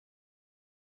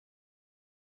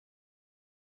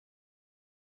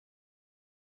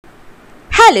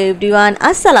Hello everyone,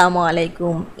 Assalamu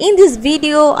alaikum. In this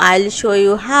video, I'll show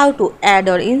you how to add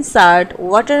or insert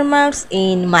watermarks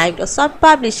in Microsoft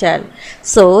Publisher.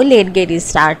 So let's get it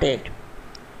started.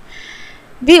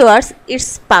 Viewers,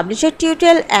 it's Publisher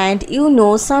tutorial and you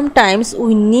know sometimes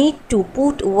we need to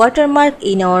put watermark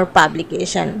in our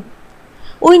publication.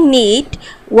 We need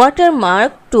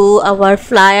watermark to our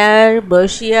flyer,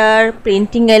 brochure,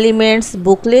 printing elements,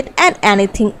 booklet and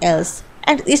anything else.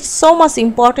 And it's so much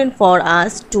important for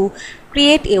us to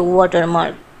create a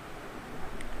watermark.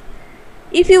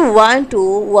 If you want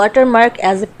to watermark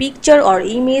as a picture or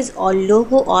image or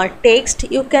logo or text,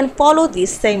 you can follow these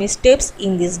same steps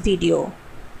in this video.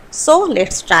 So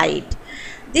let's try it.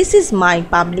 This is my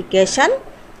publication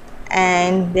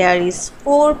and there is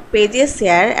 4 pages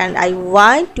here and I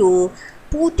want to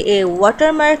put a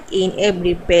watermark in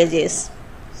every pages.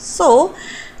 So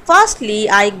firstly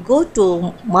I go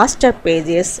to master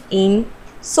pages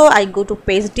so I go to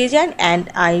page design and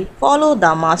I follow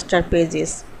the master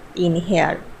pages in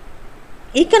here.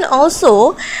 You can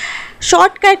also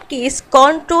shortcut keys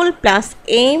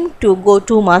Ctrl+M to go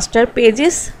to master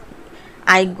pages.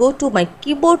 I go to my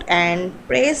keyboard and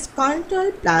press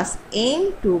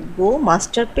Ctrl+M to go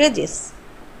master pages.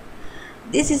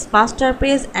 This is master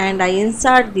page and I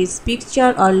insert this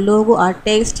picture or logo or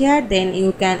text here. Then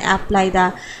you can apply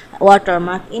the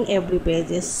watermark in every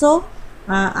page. So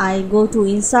I go to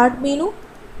insert menu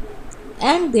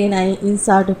and then I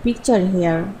insert a picture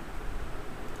here.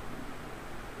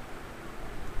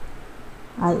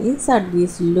 I insert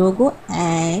this logo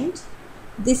and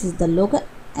this is the logo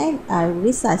and I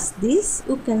resize this.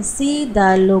 You can see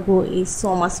the logo is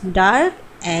so much dark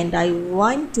and I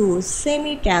want to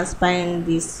semi-transparent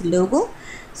this logo.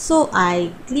 So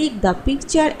I click the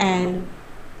picture and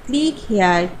click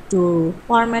here to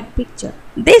format picture.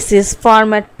 This is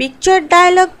format picture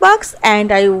dialog box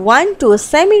and I want to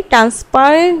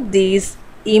semi-transparent this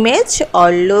image or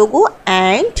logo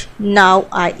and now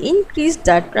I increase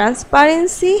the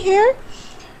transparency here.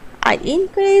 I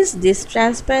increase this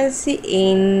transparency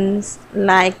in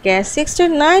like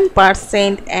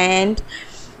 69% and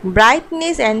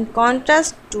brightness and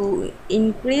contrast to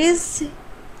increase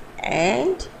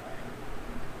and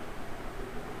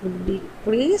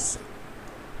decrease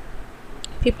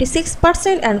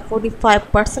 56% and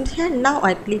 45% here. Now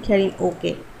I click here in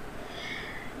OK.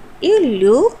 You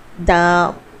look,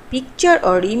 the picture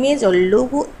or image or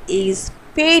logo is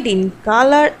fade in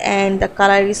color and the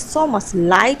color is so much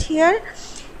light here,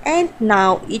 and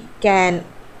now it can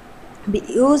be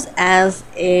used as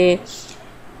a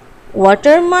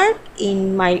watermark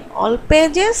in my all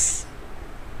pages.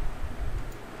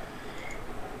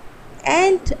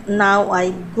 And now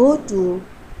I go to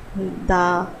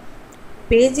the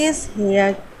pages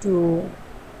here to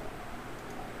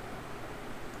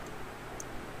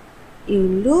you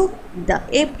look, the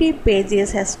every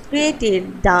pages has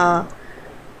created the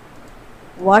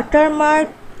watermark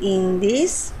in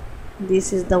this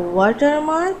is the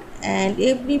watermark and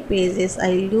every pages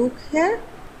I look here.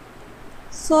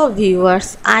 So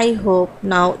viewers, I hope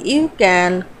now you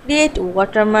can create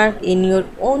watermark in your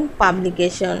own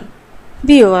publication.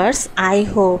 Viewers, I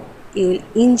hope you will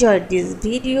enjoy this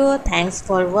video. Thanks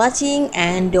for watching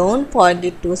and don't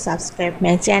forget to subscribe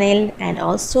my channel and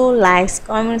also like,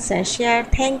 comments and share.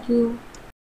 Thank you.